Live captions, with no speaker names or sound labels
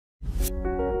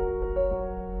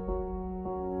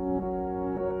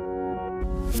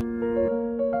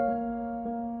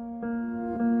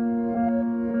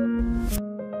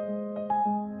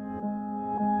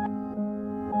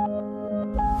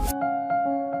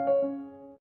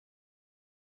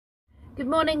Good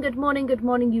morning, good morning, good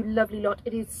morning, you lovely lot.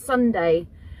 It is Sunday.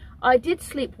 I did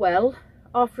sleep well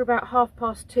after about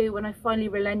 2:30 when I finally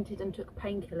relented and took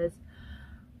painkillers.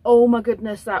 Oh my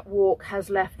goodness, that walk has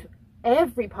left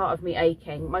every part of me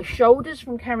aching. My shoulders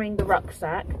from carrying the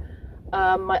rucksack,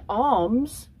 my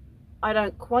arms, I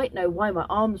don't quite know why my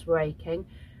arms were aching.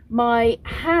 My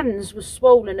hands were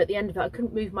swollen at the end of it. I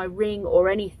couldn't move my ring or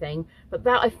anything, but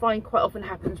that I find quite often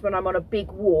happens when I'm on a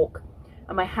big walk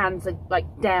and my hands are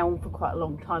like down for quite a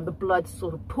long time. The blood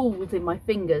sort of pools in my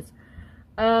fingers.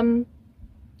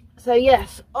 So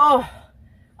yes, oh,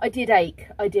 I did ache,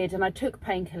 I did, and I took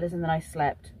painkillers and then I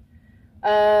slept.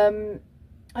 I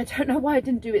don't know why I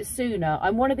didn't do it sooner.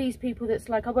 I'm one of these people that's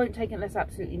like, I won't take it unless I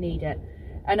absolutely need it.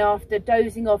 And after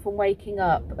dozing off and waking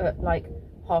up at like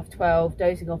 12:30,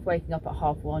 dozing off, waking up at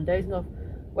 1:30, dozing off,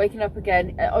 waking up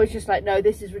again, I was just like, no,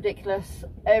 this is ridiculous.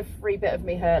 Every bit of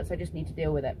me hurts. I just need to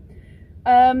deal with it.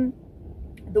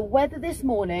 The weather this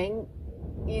morning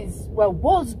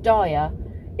was dire.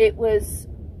 It was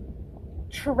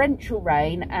torrential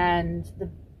rain and the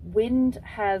wind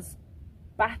has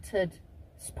battered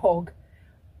Spog,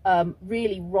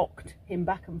 really rocked him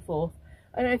back and forth.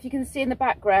 I don't know if you can see in the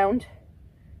background,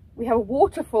 we have a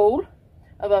waterfall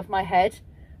above my head.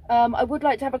 I would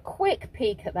like to have a quick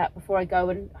peek at that before I go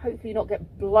and hopefully not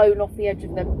get blown off the edge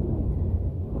of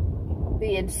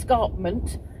the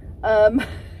escarpment.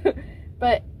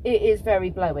 But it is very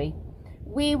blowy.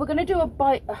 We were going to do a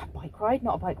bike ride,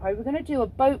 not a bike ride. We're going to do a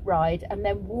boat ride and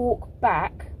then walk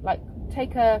back, like I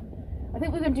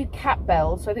think we're going to do cat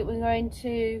bells. So I think we're going to,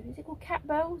 is it called cat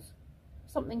bells?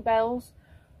 Something bells.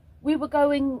 We were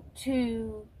going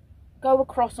to go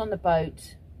across on the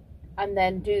boat and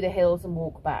then do the hills and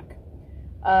walk back.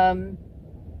 But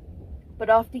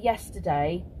after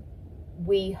yesterday,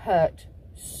 we hurt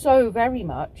so very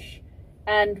much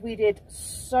and we did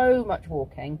so much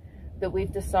walking that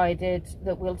we've decided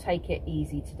that we'll take it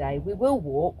easy today. We will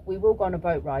walk, we will go on a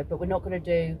boat ride, but we're not going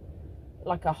to do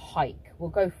like a hike. We'll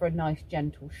go for a nice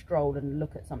gentle stroll and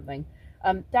look at something.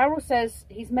 Daryl says,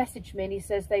 he's messaged me and he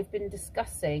says they've been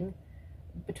discussing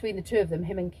between the two of them,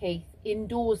 him and Keith,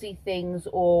 indoorsy things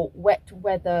or wet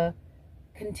weather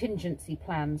contingency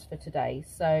plans for today.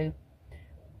 So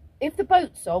if the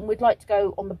boat's on, we'd like to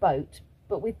go on the boat,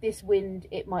 but with this wind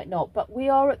it might not. But we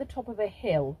are at the top of a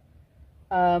hill,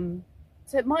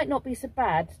 so it might not be so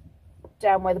bad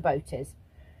down where the boat is,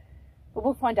 but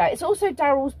we'll find out. It's also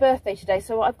Daryl's birthday today,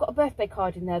 so I've got a birthday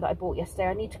card in there that I bought yesterday.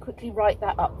 I need to quickly write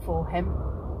that up for him.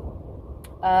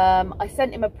 I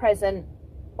sent him a present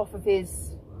off of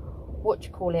his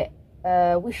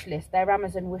wish list, their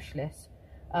Amazon wish list.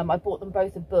 I bought them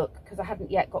both a book because I hadn't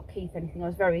yet got Keith anything. I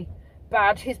was very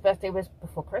bad. His birthday was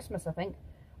before Christmas, I think,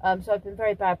 so I've been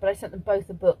very bad, but I sent them both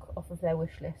a book off of their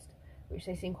wish list, which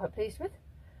they seem quite pleased with.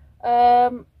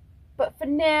 But for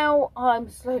now, I'm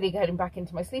slowly getting back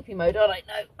into my sleepy mode, aren't I?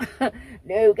 No,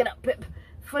 no, get up, Pip.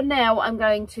 For now, I'm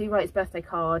going to write his birthday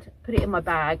card, put it in my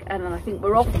bag, and then I think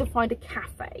we're off to find a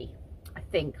cafe.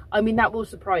 I mean, that will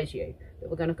surprise you that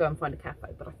we're going to go and find a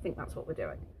cafe, but I think that's what we're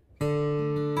doing.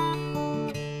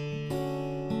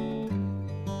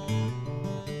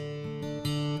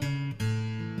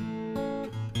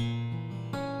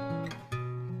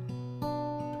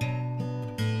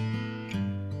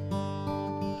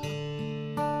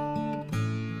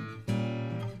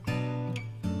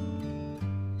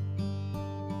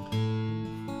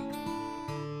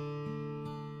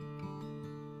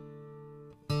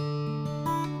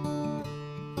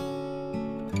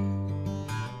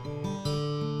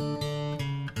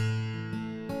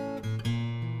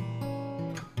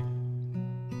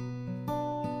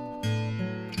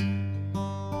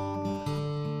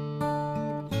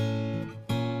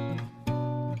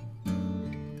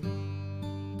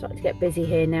 Starting to get busy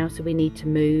here now, so we need to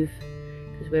move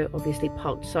because we're obviously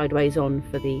parked sideways on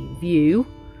for the view,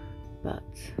 but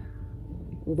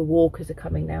all the walkers are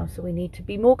coming now, so we need to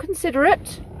be more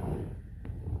considerate.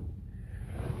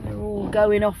 They're all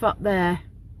going off up there.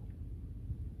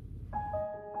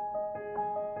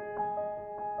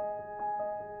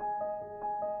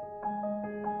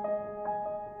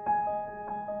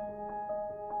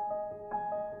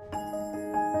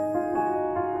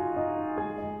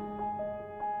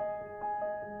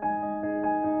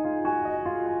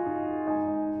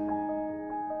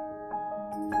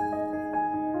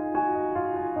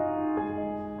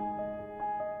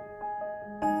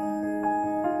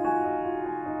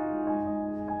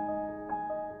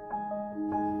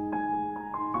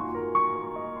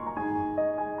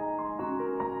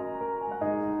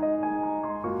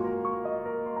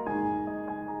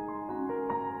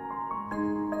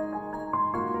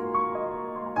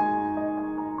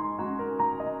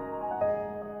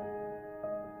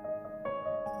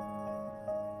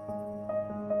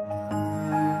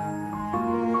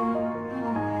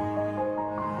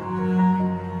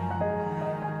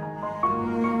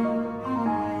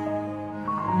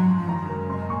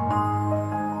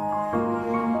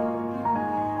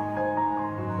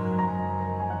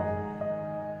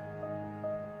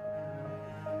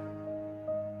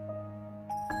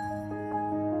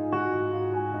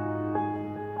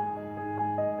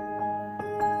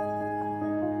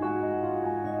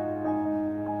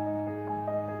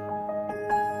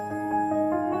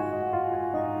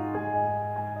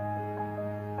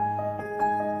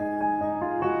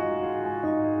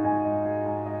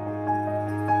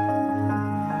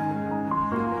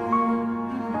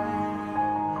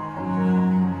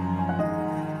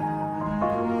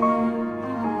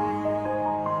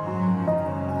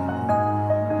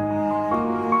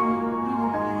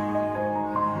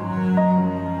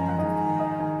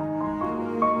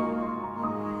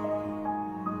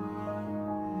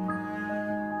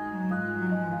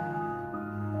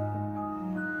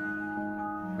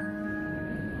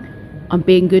 I'm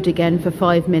being good again for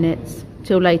 5 minutes,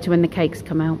 till later when the cakes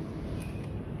come out.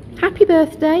 Happy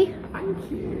birthday. Thank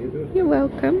you. You're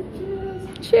welcome.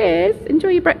 Cheers. Enjoy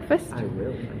your breakfast. I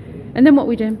will, thank you. And then what are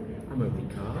we doing? I'm opening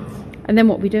cards. And then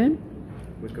what are we doing?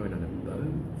 We're going on a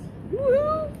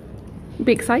boat. Woo!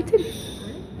 Be excited.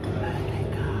 Birthday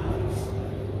cards.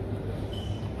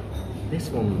 This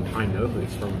one I know who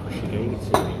it's from because she gave it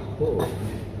to me. Oh,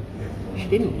 she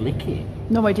didn't lick it.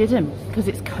 No, I didn't, because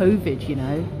it's COVID, you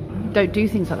know. Don't do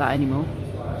things like that anymore.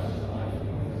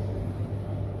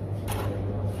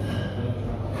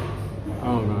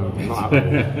 Oh no, not at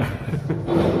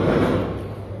all.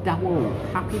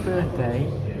 Daryl, happy birthday.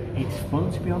 It's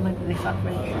fun to be on this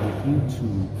adventure with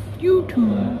you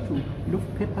two. Love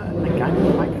Pippa and the gang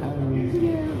back home.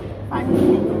 Yeah. Thank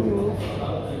you.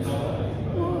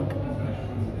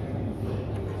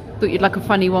 Thought you'd like a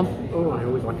funny one. Oh, I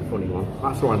always like a funny one.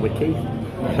 That's why I'm with Keith.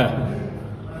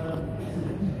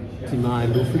 To my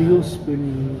lovely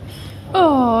husband.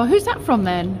 Oh, who's that from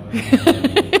then?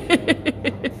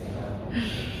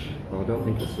 Oh, I don't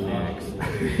think it's the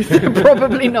ex.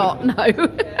 Probably not, no.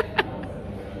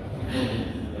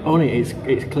 Only it's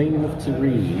clean enough to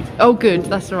read. Oh good,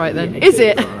 that's all right then. Yeah, Is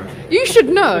it? You should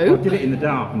know. I did it in the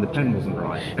dark and the pen wasn't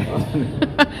right.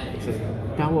 It says,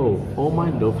 Daryl, all my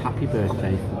love, happy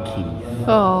birthday from Keith.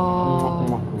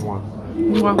 Oh.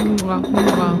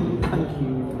 Thank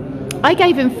you. I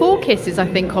gave him 4 kisses, I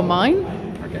think, on mine.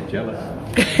 I get jealous.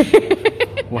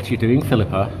 What are you doing,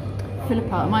 Philippa?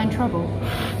 Philippa, am I in trouble?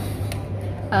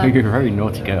 You're a very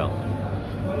naughty girl.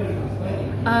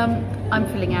 I'm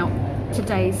filling out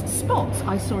today's spots.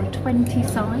 I saw a 20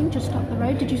 sign just up the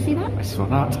road. Did you see that? I saw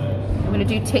that. I'm going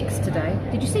to do ticks today.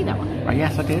 Did you see that one? Oh,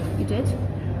 yes, I did. You did?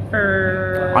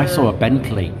 I saw a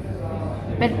Bentley.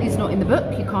 Bentley's not in the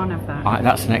book. You can't have that.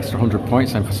 That's an extra 100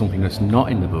 points then for something that's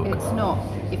not in the book. It's not.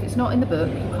 If it's not in the book,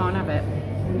 you can't have it.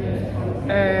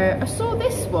 I saw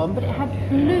this one, but it had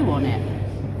blue on it.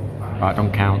 Right,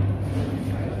 don't count.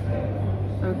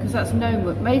 Oh, because that's no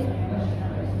book. Okay.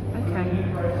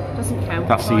 Doesn't count.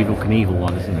 That's the Right. Evil Knievel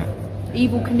one, isn't it?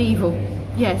 Evil Knievel.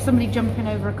 Yeah, somebody jumping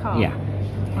over a car. Yeah.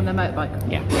 On their motorbike.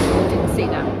 Yeah. Didn't see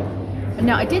that. And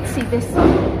now I did see this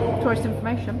sign, tourist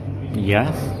information.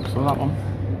 Yes, saw that one.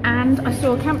 And I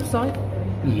saw a campsite.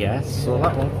 Yes, saw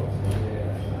that one.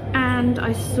 And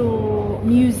I saw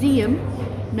museum.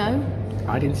 No.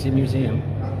 I didn't see a museum.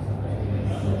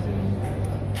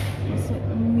 Is it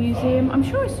museum? I'm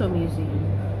sure I saw museum.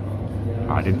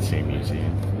 I didn't see a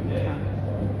museum. Okay.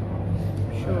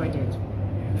 I'm sure I did.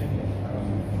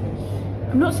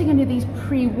 I'm not seeing any of these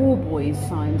pre-war boys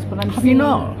signs, but Have you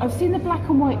not? I've seen the black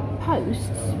and white posts,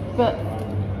 but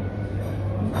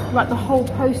like the whole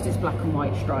post is black and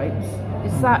white stripes.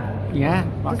 Is that? Yeah,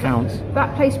 that counts.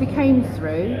 That place we came through,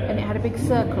 and it had a big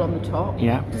circle on the top.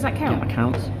 Yeah. Does that count? Yeah, that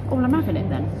counts. Oh, well, I'm having it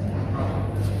then.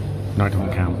 No, it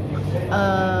doesn't count.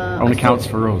 I Only saw- counts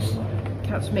for us.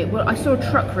 Counts for me. Well, I saw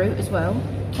a truck route as well.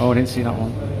 Oh, I didn't see that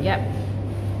one. Yep.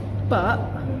 But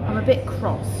I'm a bit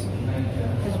cross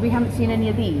because we haven't seen any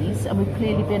of these, and we've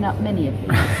clearly been up many of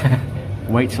these.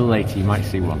 Wait till later, you might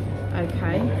see one.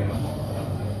 Okay.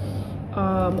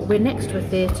 We're next to a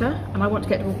theatre, and I want to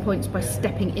get more points by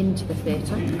stepping into the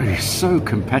theatre. You're so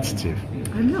competitive.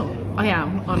 I'm not. I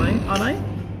am, aren't I? Aren't I?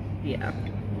 Yeah,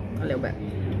 a little bit.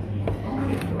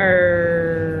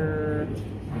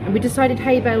 And we decided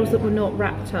hay bales that were not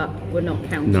wrapped up were not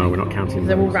counted. No, we're not counting.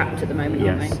 They're all those. wrapped at the moment,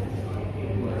 Yes. aren't they?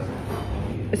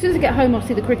 As soon as I get home, I'll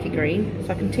see the cricket green,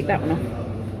 so I can tick that one off.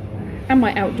 And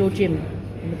my outdoor gym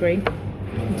in the green.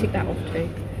 I can tick that off too.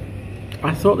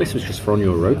 I thought this was just for on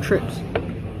your road trips.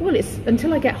 Well, it's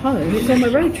until I get home, it's on my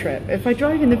road trip. If I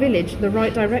drive in the village the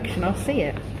right direction, I'll see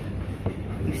it.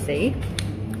 You see?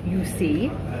 You see?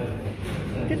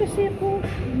 Did I see a Porsche?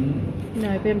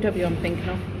 No, BMW I'm thinking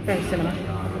of. Very similar.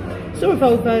 Saw a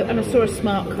Volvo and I saw a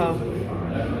smart car.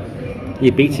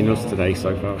 You're beating us today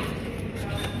so far.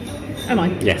 Am I?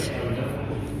 Yes.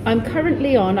 I'm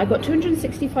currently on, I got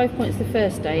 265 points the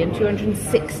first day and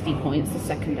 260 points the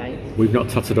second day. We've not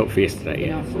totted up for yesterday You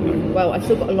yet. know, well, I've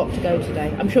still got a lot to go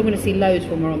today. I'm sure I'm going to see loads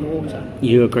when we're on the water.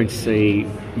 You are going to see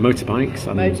motorbikes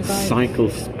and Motorbikes.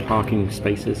 cycles, parking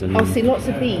spaces, and I'll see lots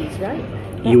of these, right?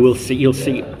 you'll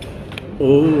see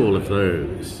all of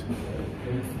those.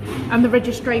 And the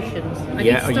registrations. I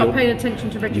need to start you'll- paying attention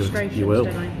to registrations, You will,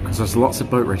 don't I? because there's lots of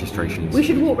boat registrations. We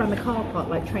should walk around the car park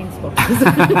like train spotters.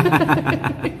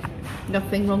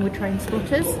 Nothing wrong with train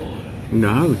spotters.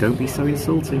 No, don't be so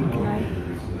insulting.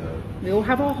 We all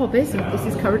have our hobbies, and this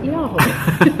is currently our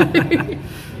hobby.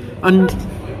 And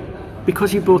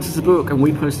because you bought us a book and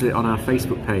we posted it on our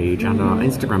Facebook page and our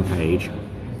Instagram page,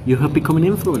 You have become an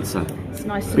influencer. It's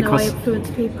nice to know I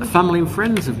influence people. Family and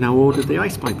friends have now ordered the I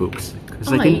Spy books because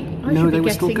they didn't know they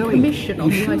were still going. Commission on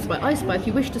the I Spy. I Spy, if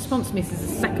you wish to sponsor me, this is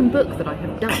the second book that I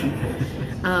have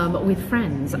done with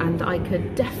friends, and I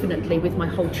could definitely, with my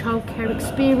whole childcare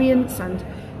experience and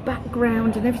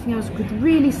background and everything else, could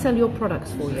really sell your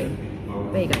products for you.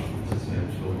 There you go.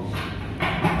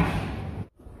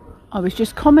 I was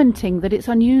just commenting that it's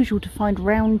unusual to find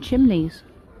round chimneys.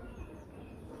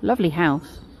 Lovely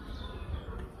house.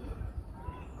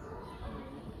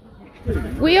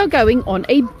 We are going on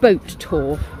a boat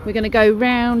tour. We're going to go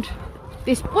round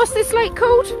this. What's this lake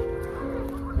called?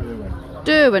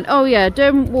 Derwent. Oh yeah,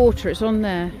 Derwentwater. It's on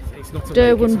there. It's not a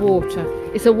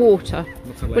Derwentwater. It's a water.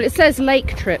 But it says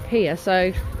lake trip here,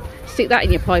 so stick that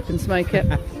in your pipe and smoke it.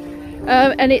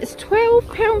 And it's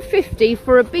 £12.50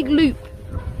 for a big loop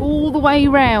all the way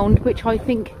round, which I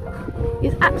think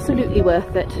is absolutely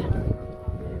worth it.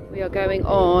 We are going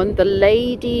on the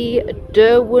Lady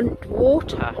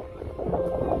Derwentwater.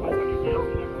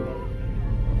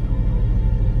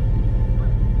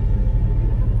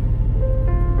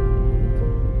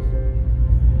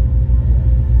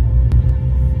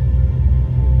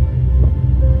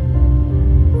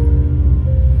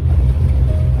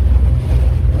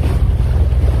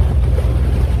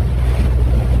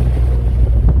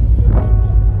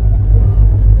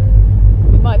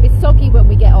 When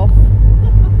we get off.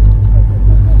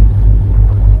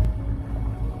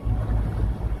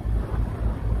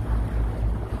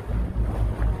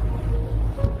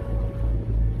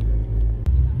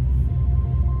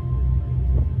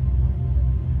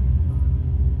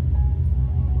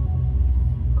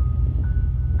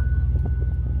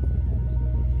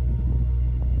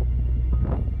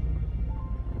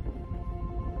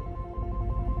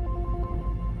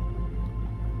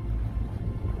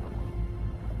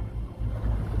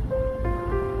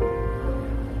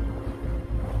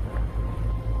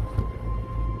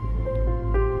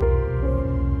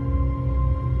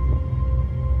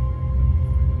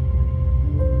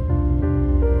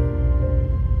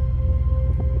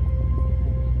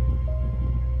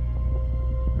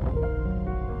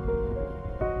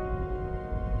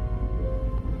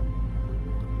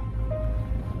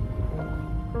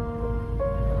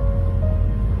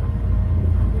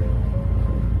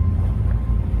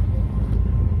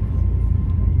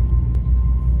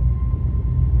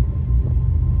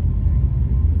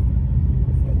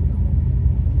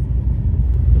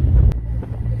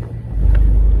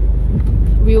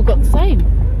 We all got the same?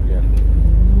 Yeah.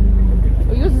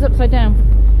 Oh, yours is upside down.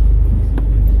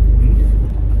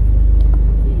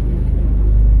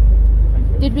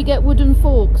 Did we get wooden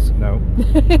forks? No.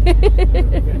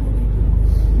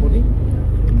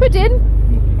 Pudding?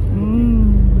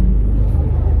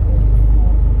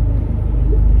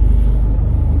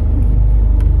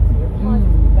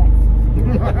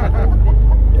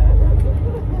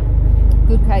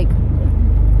 Good cake.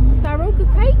 Daryl,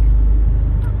 good cake?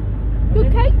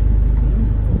 Good cake?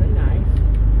 Very nice.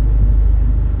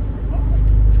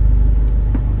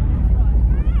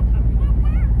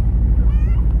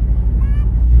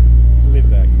 Live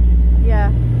there.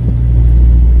 Yeah.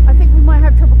 I think we might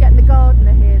have trouble getting the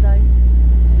gardener here though.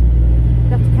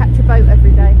 We'd have to catch a boat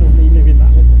every day. We live in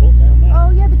that little hut down there. Oh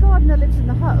yeah, the gardener lives in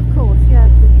the hut, of course, yeah.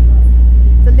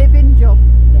 It's a live-in job.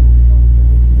 To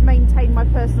maintain my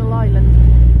personal island.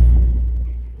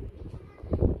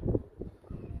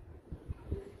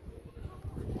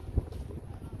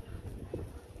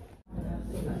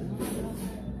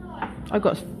 I've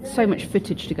got so much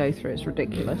footage to go through, it's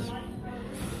ridiculous.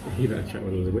 You better check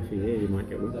whether there's a Wi-Fi here. You might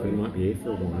get Wi-Fi. You might be here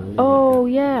for a while. Oh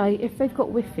yeah, if they've got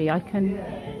Wi-Fi I can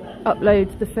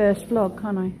upload the first vlog,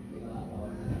 can't I?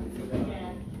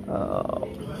 Oh,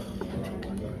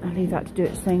 I'll leave that to do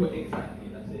its thing.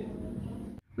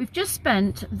 We've just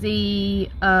spent the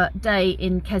day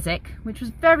in Keswick, which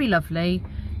was very lovely.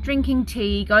 Drinking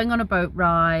tea, going on a boat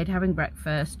ride, having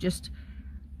breakfast, just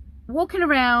walking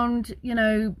around, you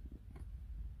know,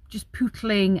 just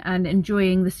pootling and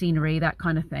enjoying the scenery, that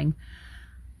kind of thing.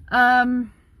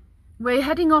 We're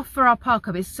heading off for our park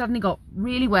up. It's suddenly got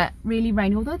really wet, really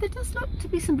rainy, although there does look to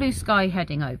be some blue sky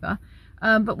heading over.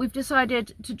 But we've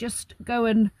decided to just go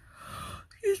and,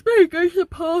 excuse me, go to the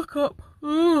park up.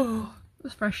 Oh,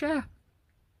 there's fresh air.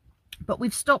 But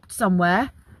we've stopped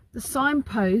somewhere. The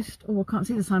signpost, oh, I can't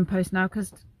see the signpost now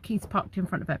because Keith's parked in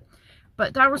front of it.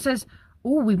 But Daryl says,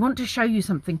 oh, we want to show you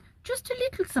something. Just a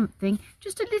little something,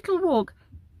 just a little walk.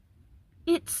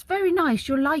 It's very nice,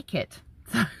 you'll like it.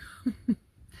 So,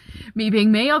 me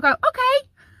being me, I'll go, okay,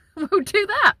 we'll do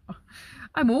that.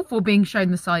 I'm all for being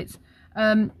shown the sights.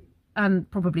 and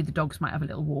probably the dogs might have a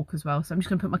little walk as well. So I'm just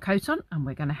going to put my coat on and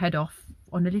we're going to head off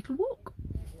on a little walk.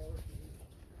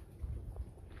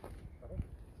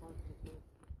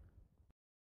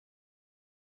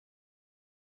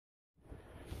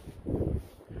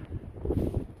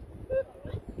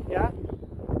 Yeah.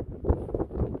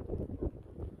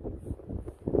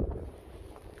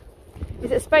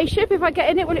 Is it a spaceship? If I get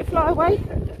in it, will it fly away?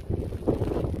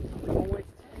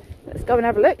 Let's go and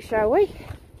have a look, shall we?